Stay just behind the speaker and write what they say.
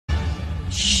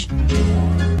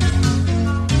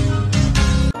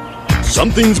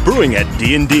Something's brewing at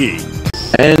D&D.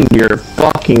 End your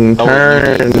fucking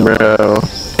turn, bro.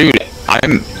 Dude,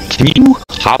 can you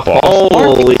hop off?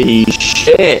 Holy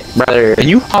shit, brother. Can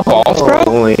you hop off, bro?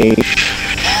 Holy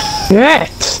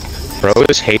shit. Bro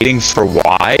is hating for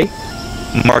why?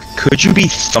 Mark, could you be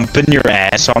thumping your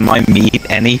ass on my meat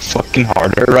any fucking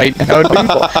harder right now, dude?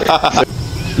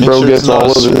 Bro gets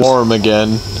all of a his swarm again.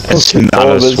 It's all not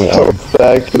a of his swarm. health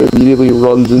back and immediately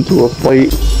runs into a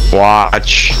fight.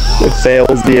 Watch. It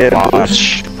fails the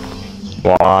ambush.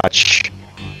 Watch.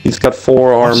 He's got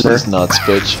 4 armor. This nuts,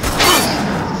 bitch.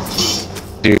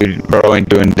 Dude, bro ain't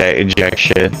doing jack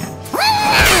shit.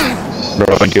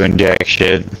 Bro ain't doing jack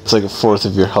shit. It's like a fourth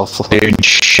of your health. Dude,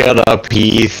 shut up,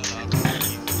 Heath.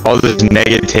 All this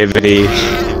negativity.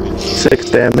 6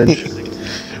 damage.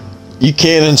 You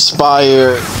can't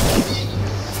inspire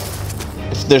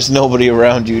if there's nobody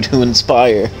around you to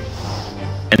inspire.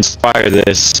 Inspire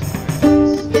this.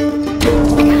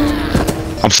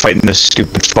 I'm fighting this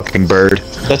stupid fucking bird.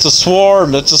 That's a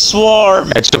swarm. That's a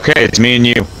swarm. It's okay, it's me and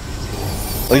you.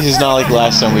 At least it's not like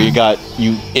last time where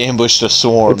you ambushed a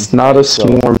swarm. It's not a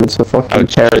swarm, it's a fucking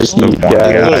parakeet, one guys.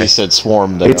 guy. I literally said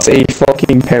swarm there. It's a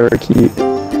fucking parakeet.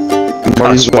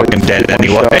 Mark's fucking dead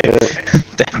anyway.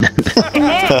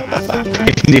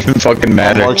 It didn't even fucking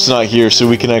matter. Mark's not here, so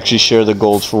we can actually share the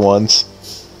gold for once.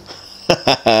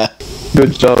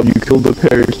 Good job, you killed the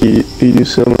parakeet. You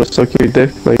still wanna suck your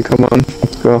dick? Like, come on,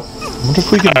 let's go. I wonder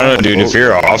if we can. I don't know, dude, if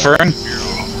you're offering,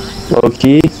 Low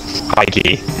key, high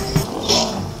key.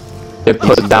 get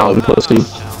put down, pussy.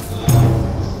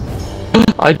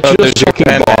 I there's just your fucking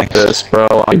bought panic. this, bro.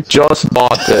 I just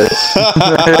bought this.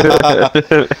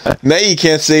 Now you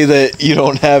can't say that you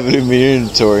don't have it in your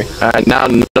inventory. Alright, now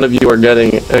none of you are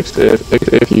getting it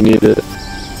if you need it.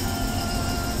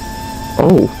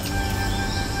 Oh.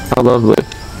 How lovely.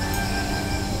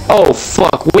 Oh,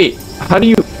 fuck, wait. How do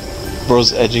you...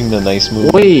 Bro's edging the nice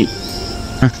move. Wait.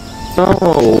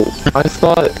 No. I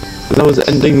thought that was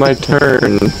ending my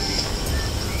turn.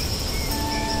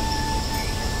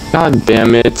 God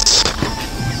damn it.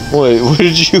 Wait, where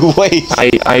did you wait?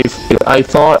 I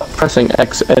thought pressing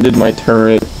X ended my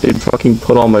turn. It fucking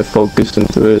put all my focus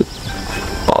into it.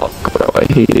 Fuck, bro, I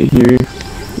hate it here.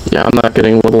 Yeah, I'm not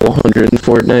getting level 100 in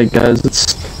Fortnite, guys.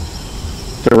 It's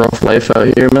a rough life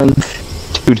out here, man.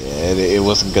 Dude, it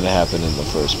wasn't gonna happen in the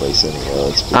first place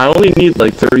anyway. I only need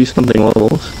like 30-something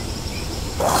levels.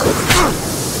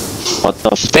 What the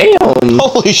damn?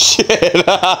 Holy shit!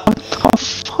 Oh,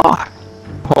 fuck.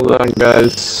 Hold on,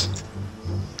 guys.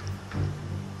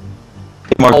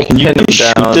 Mark, I'll can you pin him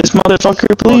shoot down. this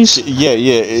motherfucker, please? Yeah,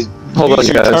 yeah. Hold on, use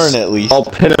your guys. turn at least. I'll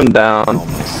pin him down. Oh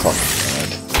my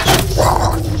fucking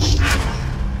god.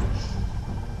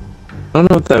 I don't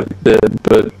know what that did,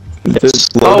 but it did.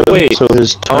 Slowed Oh him wait. So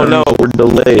his Oh turn no. were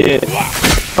delayed.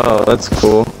 Oh, that's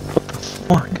cool.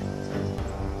 Fuck.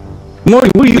 Mori,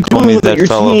 what are you Call doing me with that your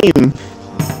fellow. team?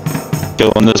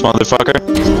 Killing this motherfucker.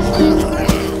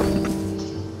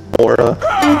 Aura.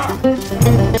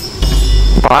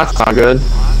 Oh, that's not good.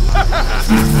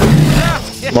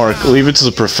 Mark, leave it to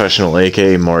the professional,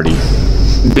 aka Marty.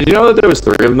 Did you know that there was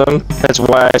 3 of them? That's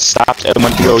why I stopped and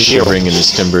went to go heal. Shivering in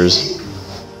his timbers.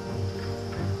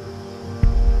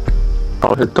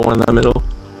 I'll hit the one in the middle.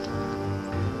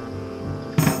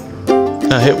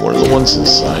 I hit one of the ones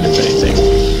inside, if anything.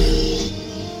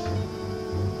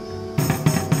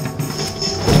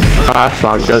 Ah, that's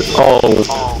not good. Oh,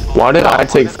 why did I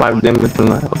take 5 damage from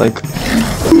that? Like,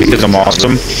 Because I'm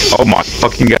awesome. Oh my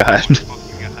fucking god.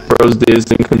 bro's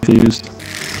dazed and confused.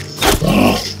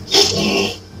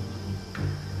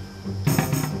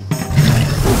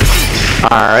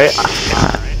 Alright.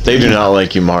 They do not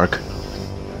like you, Mark.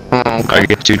 I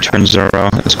get 2 turns in a row.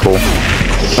 That's cool.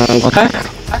 Okay.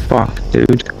 Fuck,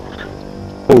 dude.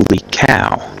 Holy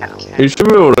cow. You should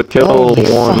be able to kill Holy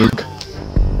one. fuck.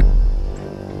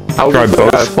 I was Try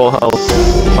both. at full health.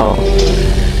 Oh,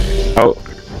 Oh,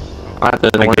 I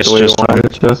didn't I want guess the way you just wanted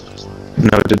it to.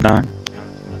 no, it did not.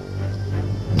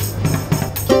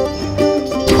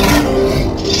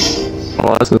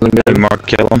 Well, this isn't Did good. Mark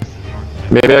kill him?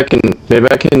 Maybe I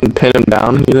can pin him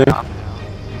down, you think?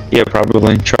 Yeah,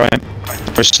 probably. Try it.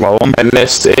 Or slow him. I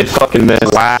missed. It fucking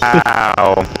missed.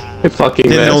 Wow. It fucking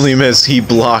Didn't missed. only miss, he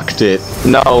blocked it.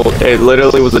 No, it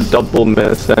literally was a double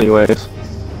miss anyways.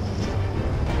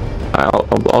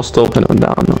 I'll still pin him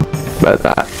down though. Bet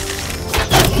that.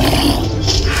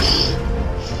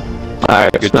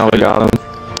 Alright, so now we got him.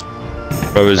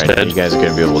 Bro is Right, dead. you guys are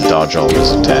gonna be able to dodge all of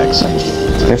his attacks.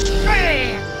 Nice.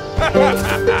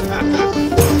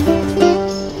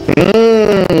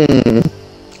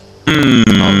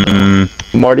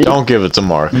 Marty? Don't give it to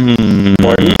Mark.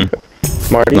 Marty?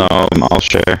 Marty? No, I'll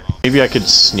share. Maybe I could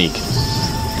sneak.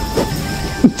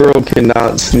 Bro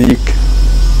cannot sneak.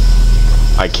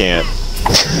 I can't.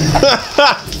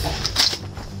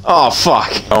 Oh,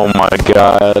 fuck. Oh my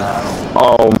god.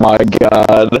 Oh my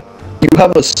god. You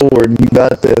have a sword, you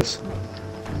got this.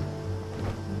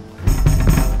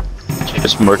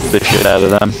 Just murk the shit out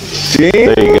of them.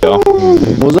 Damn. There you go.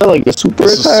 Was that like a super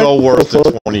This is attack? so What worth the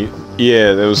the fuck? 20.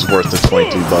 Yeah, that was worth the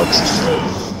 $22.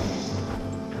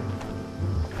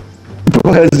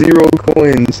 Bro has 0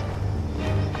 coins.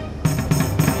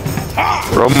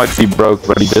 Bro might be broke,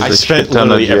 but he does I a spent shit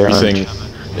ton of literally everything.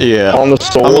 Yeah. On the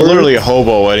sword? I'm literally a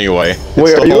hobo anyway.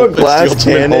 Wait, are you a it's the glass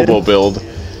ultimate cannon? hobo build.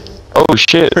 Oh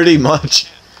shit. Pretty much.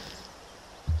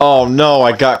 Oh no,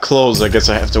 I got clothes. I guess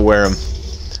I have to wear them.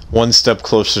 One step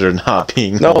closer to not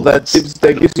being No, homeless.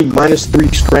 that gives you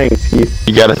 -3 strength.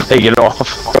 You gotta take it off.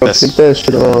 Bro, That's- take that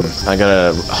shit off. I got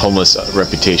a homeless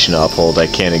reputation to uphold. I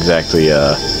can't exactly,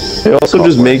 It also Call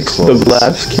just my makes the clothes.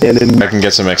 glass cannon. I can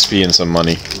get some XP and some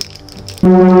money.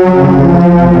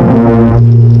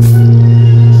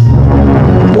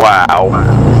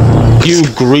 Wow. You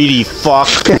greedy fuck!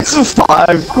 It's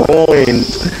 5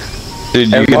 coins. Dude,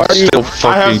 you And can Marty, still I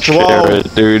fucking have share 12.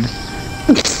 it, dude.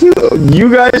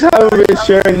 You guys haven't been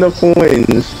sharing the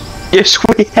coins. Yes,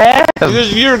 we have.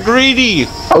 Because you're greedy!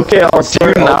 Okay, I'll Do share.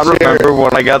 you not I'll share. remember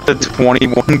when I got the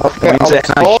 21 Okay, coins and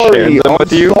I'm I sorry. shared them I'm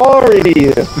with you?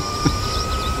 sorry.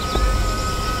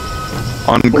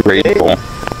 Ungrateful.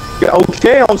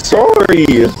 Okay, I'm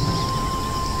sorry.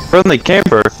 Friendly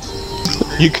camper.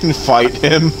 You can fight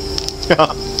him.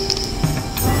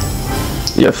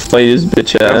 Yeah, fight his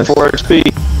bitch ass. 4 XP.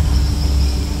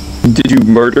 Did you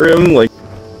murder him? Like,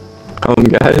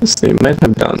 guys, they might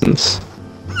have guns.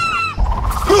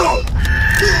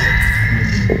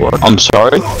 What? I'm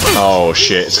sorry? Oh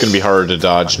shit, it's gonna be harder to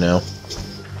dodge now.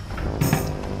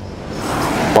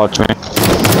 Watch me.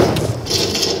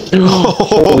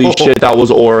 Holy shit, that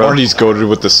was aura. Marty's goated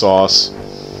with the sauce.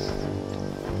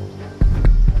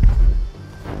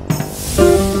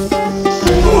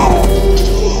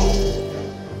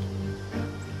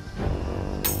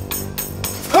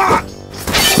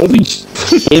 Holy sh-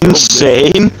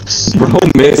 Insane. Bro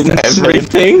missed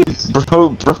everything. Bro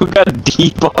got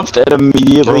debuffed and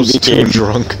immediately Bro's too became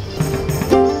drunk.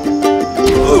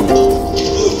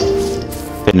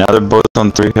 Okay, now they're both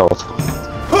on 3 health.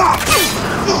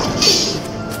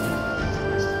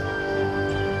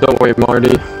 Don't worry,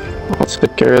 Marty. I'll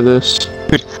take care of this.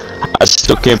 I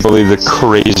still can't believe the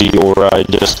crazy aura I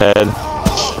just had.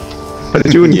 Why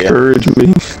did you Yeah. encourage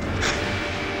me?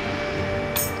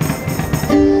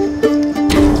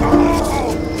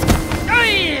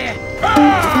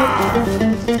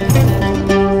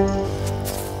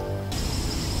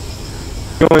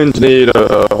 Coins need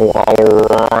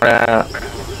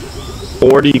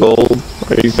 40 gold.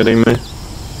 Are you kidding me?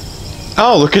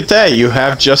 Oh, look at that, you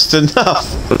have just enough.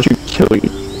 Don't you kill you?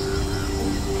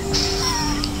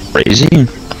 Crazy?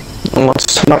 And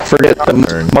let's not forget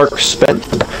that Mark spent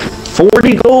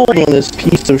 40 gold on this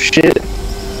piece of shit.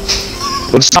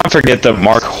 Let's not forget that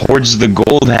Mark hoards the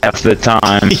gold half the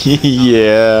time.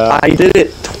 Yeah. I did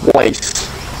it twice.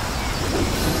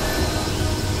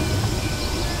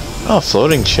 Oh,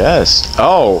 floating chest.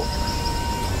 Oh.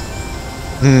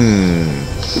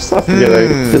 Let's not forget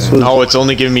this was. Oh, it's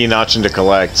only giving me an option to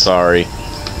collect, sorry.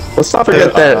 Let's not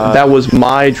forget that that was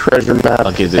my treasure map,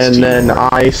 I'll give this to and you, then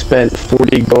Mark. I spent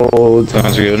 40 gold.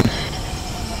 Sounds good.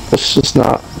 Let's just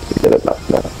not forget about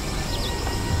that.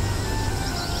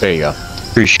 There you go.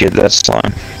 Appreciate that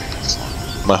slime.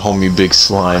 My homie Big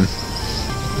Slime.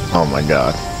 Oh my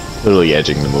god. Literally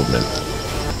edging the movement.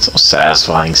 So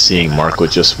satisfying seeing Mark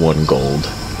with just 1 gold.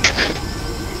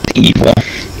 Evil.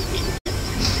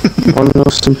 Wanna know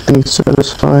something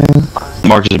satisfying?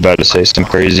 Mark is about to say some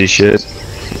crazy shit.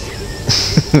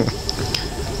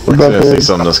 What about Definitely the-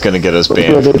 something that's gonna get us what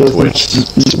banned about from the- Twitch.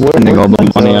 Spending all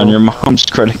the money on your mom's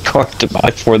credit card to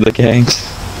buy for the gang.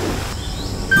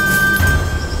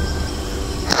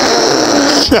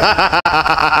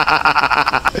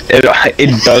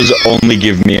 It does only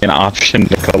give me an option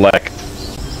to collect.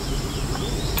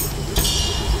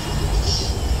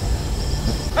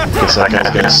 Looks like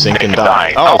I'm gonna sink and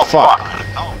die. Oh fuck!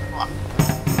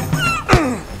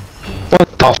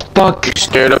 What the fuck?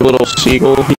 Scared of little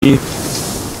seagull? He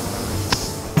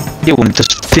Doing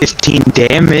just 15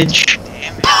 damage.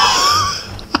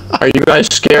 Are you guys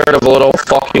scared of a little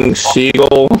fucking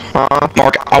seagull? Huh?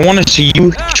 Mark, I want to see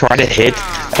you try to hit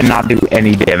and not do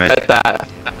any damage. Bet that.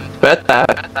 Bet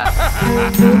that.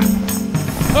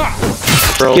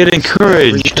 Bro, Get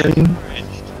encouraged. everything.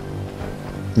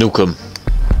 Nuke him.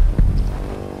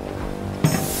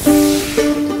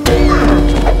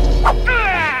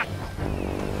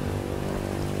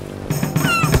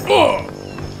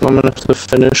 I'm gonna have to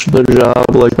finish the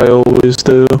job like I always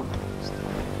do.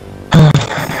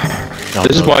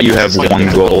 This is why you have one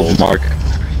goal, Mark.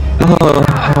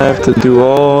 I have to do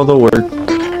all the work.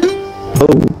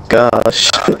 Oh gosh.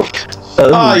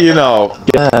 Oh, you know.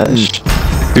 Gosh.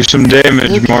 Do some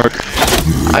damage, Mark.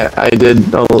 I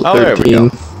did level there we 13.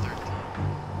 go.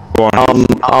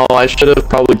 Oh, I should have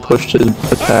probably pushed his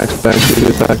attacks back so he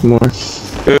could attack more.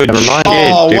 Good Never mind.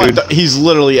 shit, Oh, dude. what the? He's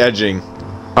literally edging.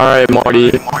 Alright,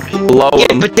 Marty. Blow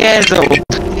him. Bedazzle.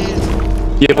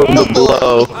 Give him the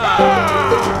blow.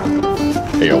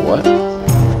 Hey, yo, what?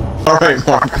 Alright,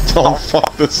 Mark, don't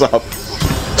fuck this up.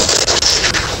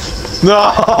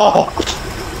 No!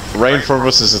 Rain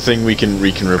purpose is a thing we can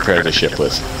repair the ship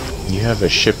with. You have a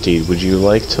ship deed. Would you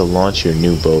like to launch your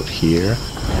new boat here?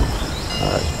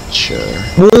 Sure.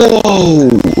 Whoa!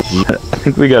 I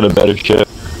think we got a better ship.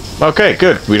 Okay,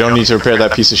 good. We don't need to repair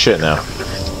that piece of shit now.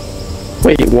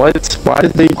 Wait, what? Why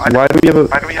do we have a...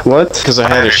 What? Because I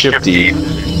had a ship deed.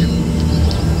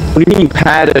 What do you mean,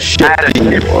 pad a ship? I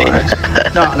know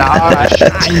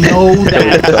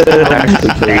that.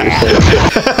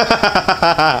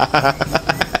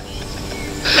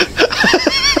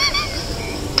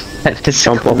 That is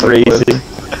Jump off crazy.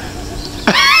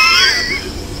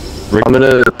 I'm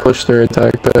gonna push their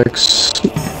attack backs.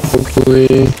 Hopefully.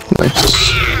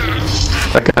 Nice.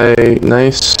 That guy,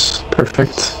 nice.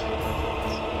 Perfect.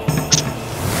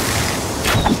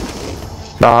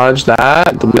 Dodge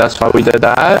that. That's why we did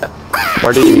that.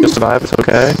 Marty, you can survive. It's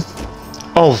okay.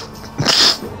 Oh,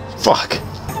 fuck.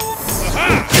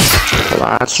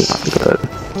 Well, that's not good.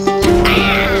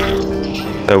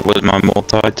 That was my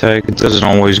multi-tag. It doesn't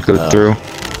always go through.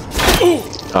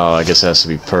 Oh, I guess it has to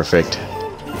be perfect.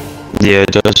 Yeah,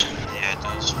 it does.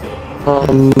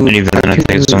 And even then, I think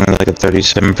it's only like a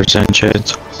 37%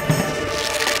 chance.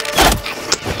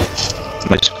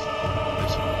 Nice.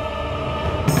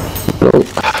 Oh,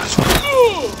 fuck.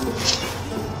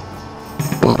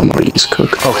 Oh, Marty's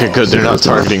cooked. Okay, good. They're not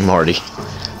targeting Marty.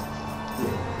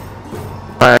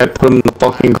 Alright, put him in the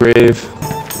fucking grave.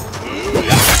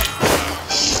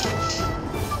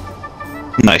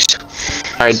 Nice.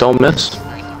 Alright, don't miss.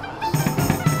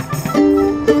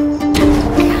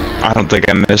 I don't think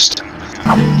I missed.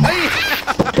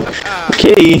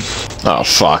 Okay. Oh,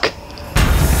 fuck.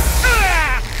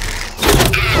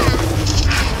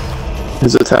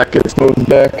 His attack gets moved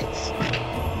back.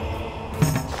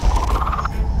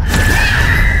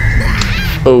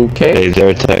 Okay. Hey, their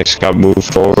attacks got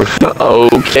moved forward.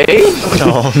 Okay.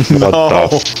 No, What no.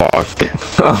 the fuck?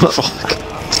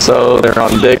 Fuck. So they're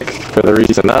on Dick for the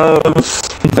reason of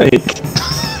like.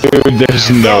 Dude, there's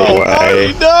no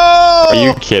way. No! Are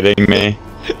you kidding me?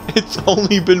 It's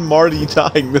only been Marty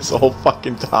dying this whole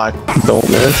fucking time. Don't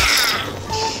miss.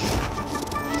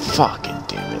 Fucking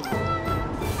damn it.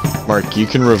 Mark, you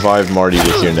can revive Marty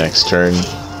with your next turn.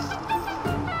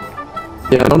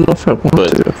 Yeah, I don't know if I want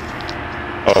to.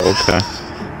 Oh, okay.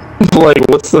 Like,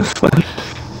 what's the like?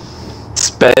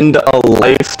 Spend a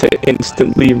life to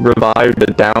instantly revive the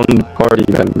downed party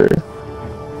member.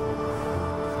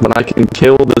 When I can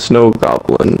kill the snow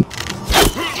goblin.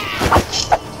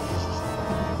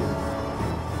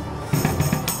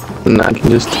 And I can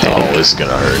just tank. Oh, this is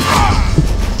gonna hurt.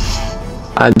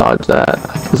 I dodge that,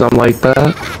 because I'm like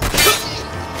that.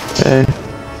 Okay.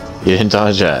 You didn't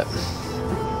dodge that.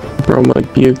 Bro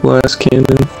might be a glass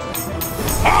cannon.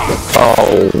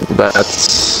 Oh,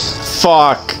 that's...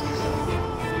 Fuck!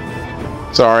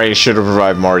 Sorry, I should have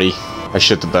revived Marty. I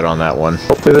shit the bed on that one.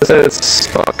 Hopefully this hits.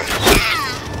 Fuck.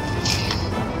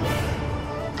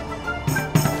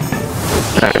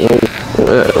 Alright,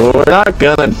 well, we're not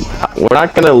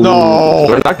gonna lose. No.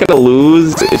 We're not gonna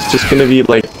lose. It's just gonna be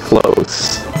like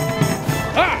close.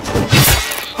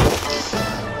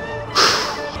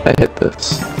 I hit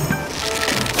this.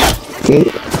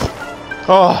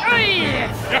 Oh!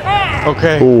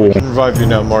 Okay, Ooh. I can revive you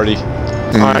now, Marty.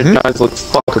 Alright, guys, let's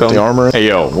fuck Put the them. armor. Hey,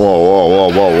 yo, whoa,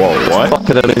 what?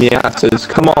 Fucking them in the asses.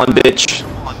 Come on, bitch.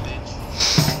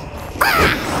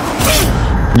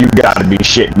 You gotta be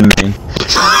shitting me.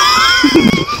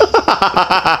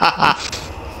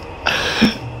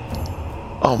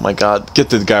 Oh my god, get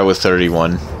the guy with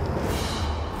 31.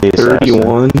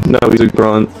 31? No, he's a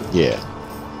grunt. Yeah.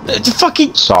 It's a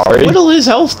fucking... Sorry. Whittle his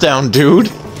health down, dude!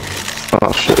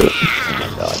 Oh shit.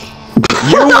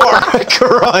 You are a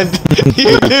grunt!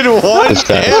 You did one Just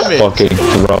that damage! fucking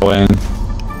throw in.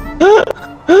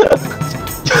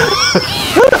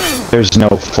 There's no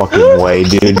fucking way,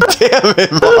 dude. Damn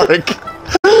it, Mark!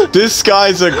 This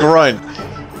guy's a grunt.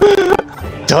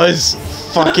 Does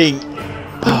fucking...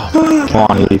 Come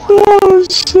on, Heath. Oh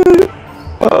shit.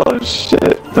 Oh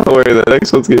shit. Don't worry, the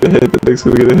next one's gonna hit. The next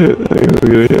one's gonna hit. The next one's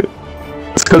gonna hit.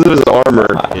 It's because of his armor.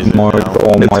 Mark,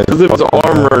 oh It's my because of his fucking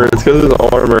armor. It's because of his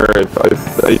armor.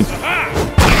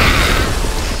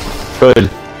 Good.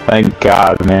 Thank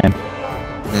God, man.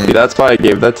 See, that's why I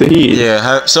gave that to Heath.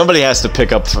 Yeah, somebody has to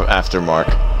pick up after Mark.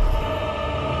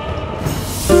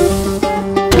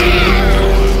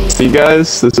 See,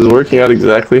 guys, this is working out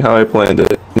exactly how I planned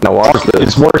it. Now watch this.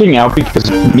 It's working out because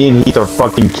me and Heath are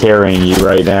fucking carrying you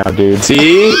right now, dude.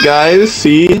 See, guys,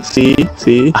 see.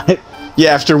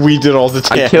 Yeah, after we did all the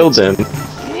damage. I killed him.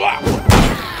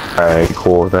 Alright,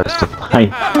 cool. That's the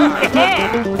point.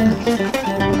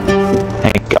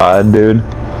 Thank God, dude.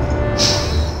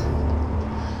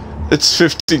 It's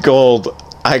 50 gold.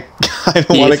 I don't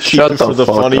want to keep shut it for the the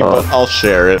fuck funny, up. but I'll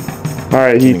share it.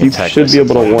 Alright, Heath, you attack should be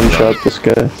able to myself. one-shot this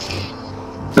guy.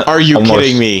 Are you Almost.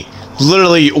 kidding me?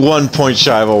 Literally 1 point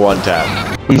shy of a one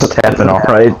tap. He's tapping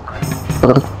alright.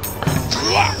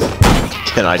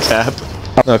 Can I tap?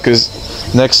 No,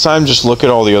 because next time just look at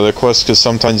all the other quests, because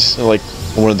sometimes, like,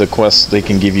 one of the quests, they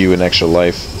can give you an extra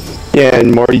life. Yeah,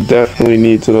 and Marty definitely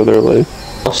needs another life.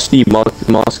 Steve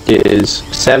Musket is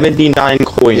 79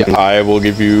 coins. Yeah, I will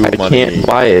give you I money. can't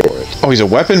buy it. for Oh, he's a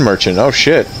weapon merchant. Oh,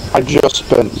 shit. I just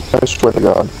spent, I swear to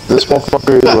God, this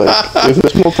motherfucker is like, if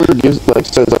this motherfucker gives, like,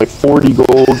 says like 40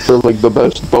 gold for like the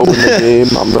best bow in the game,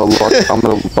 I'm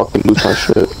gonna fucking lose my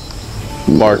shit.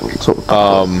 Mark, So,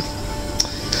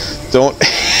 don't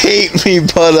hate me,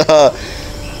 but,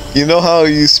 you know how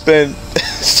you spent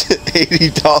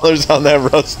 $80 on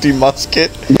that rusty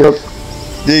musket? yep.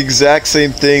 The exact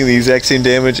same thing, the exact same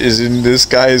damage is in this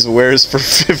guy's wares for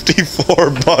 54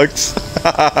 bucks.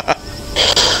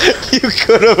 You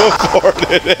could have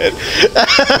afforded it.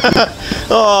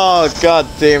 Oh, god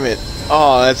damn it.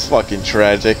 Oh, that's fucking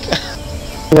tragic.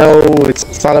 No,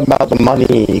 it's not about the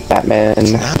money, Batman.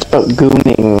 It's about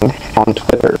gooning on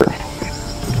Twitter.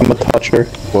 I'm a toucher.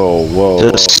 Whoa, whoa,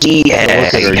 whoa. sea Look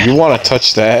at her. You want to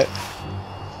touch that?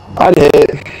 I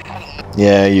did.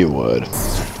 Yeah, you would.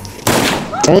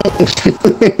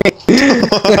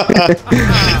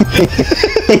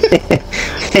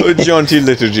 Oh, jaunty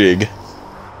little jig.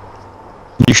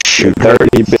 You shoot.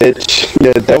 Dirty bitch.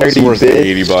 Yeah, That was dirty worth bitch.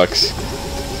 80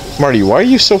 bucks. Marty, why are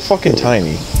you so fucking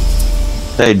tiny?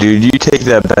 Hey, dude, you take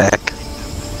that back.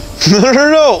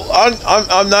 No.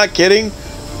 I'm not kidding.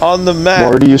 On the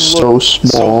map. Marty is so look-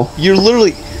 small. You're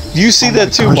literally. You see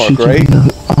that too, Gosh, Mark, you right? can-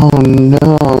 Oh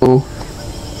no.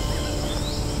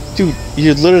 Dude,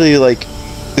 you're literally like.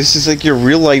 This is like your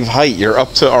real life height. You're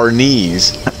up to our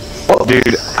knees.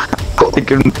 Dude,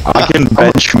 I can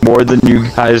bench more than you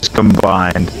guys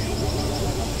combined.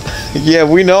 Yeah,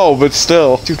 we know, but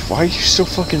still. Dude, why are you so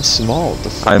fucking small? What the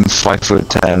f I'm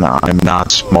 5'10". I'm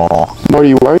not small.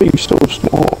 Marty, why are you so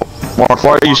small? Mark,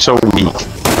 why are you so weak?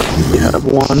 You have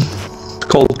one. It's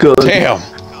called gun. Damn.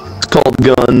 It's called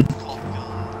gun.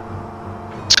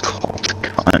 It's called a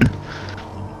gun.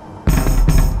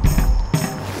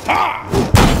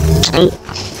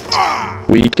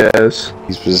 Weak ass.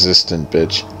 He's resistant,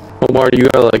 bitch. Oh, Marty, you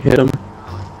gotta like hit him.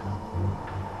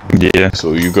 Yeah.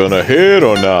 So you gonna hit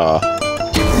or nah?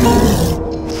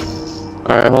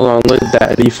 Alright, hold on. Let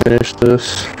Daddy finish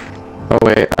this. Oh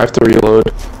wait, I have to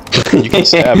reload. You can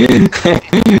stab him.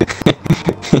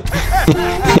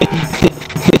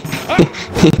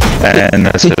 And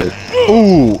that's it.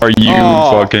 Ooh. Are you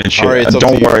Oh. fucking shit? Alright, it's up to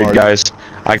Don't you, worry, Marty. guys.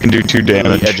 I can do 2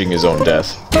 damage. Edging his own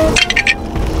death.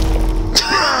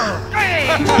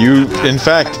 You, in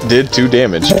fact, did 2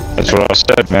 damage. That's what I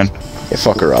said, man. Yeah,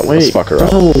 fuck her up. Let's fuck her up.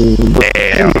 Oh,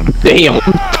 Damn. damn.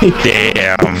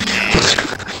 Damn.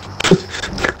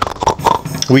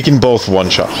 We can both one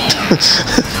shot.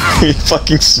 You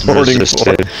fucking snorting for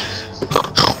Resisted.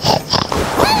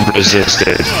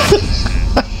 Resisted.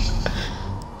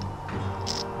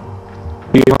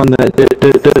 Be on that.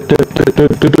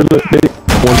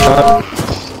 One shot.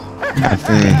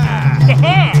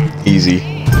 Easy.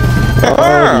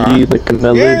 Party like a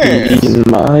melody in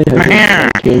my head.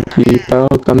 I can't keep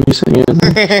out. Got me singing.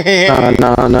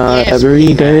 Nah,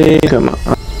 every day. Come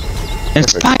on.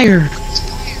 Inspired.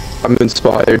 I'm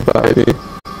inspired by me.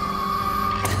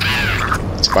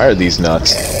 Inspire these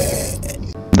nuts.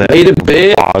 That Ate a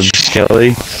bitch. Bog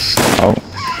Kelly. Oh.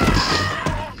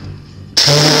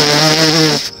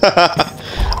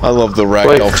 I love the Wait,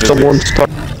 ragdoll physics. someone's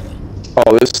talking.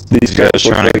 Oh, these guys guys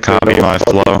look trying to like copy they're my a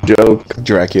fucking flow. Joke.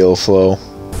 Dracula flow.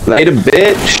 Ate a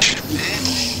bitch.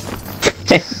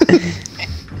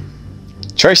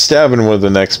 Try stabbing one of the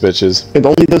next bitches. It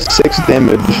only does 6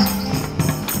 damage.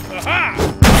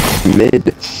 Mid.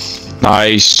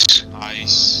 Nice.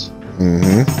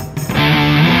 Mm-hmm.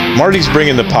 Marty's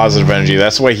bringing the positive energy.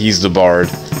 That's why he's the bard.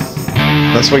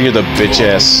 That's why you're the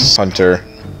bitch-ass hunter.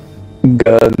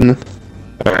 Gun.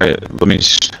 Alright, let me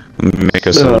make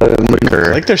us a little I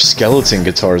quicker. like their skeleton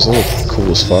guitars. They look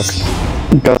cool as fuck.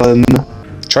 Gun.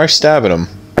 Try stabbing them.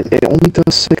 It only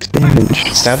does 6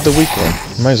 damage. Stab the weak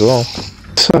one. Might as well.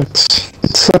 Sucks.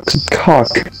 It sucks cock.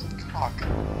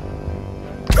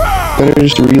 Better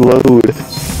just reload.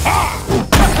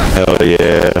 Hell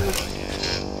yeah.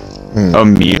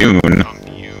 Immune.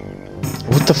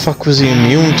 What the fuck was he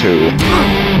immune to?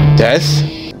 Death?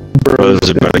 Bro's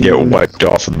about to get wiped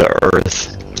off of the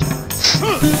earth.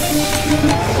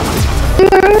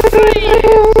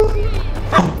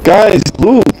 Guys,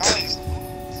 loot!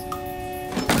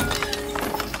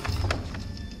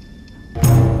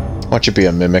 Why don't you be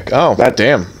a mimic? Oh, that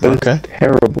damn. That's Okay.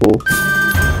 terrible.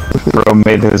 Bro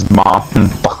made his mom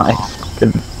buy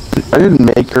it. I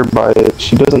didn't make her buy it.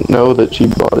 She doesn't know that she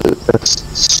bought it. That's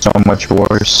so much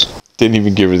worse. Didn't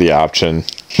even give her the option.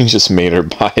 He just made her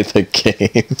buy the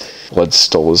game. Blood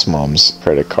stole his mom's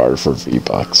credit card for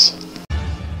V-Bucks.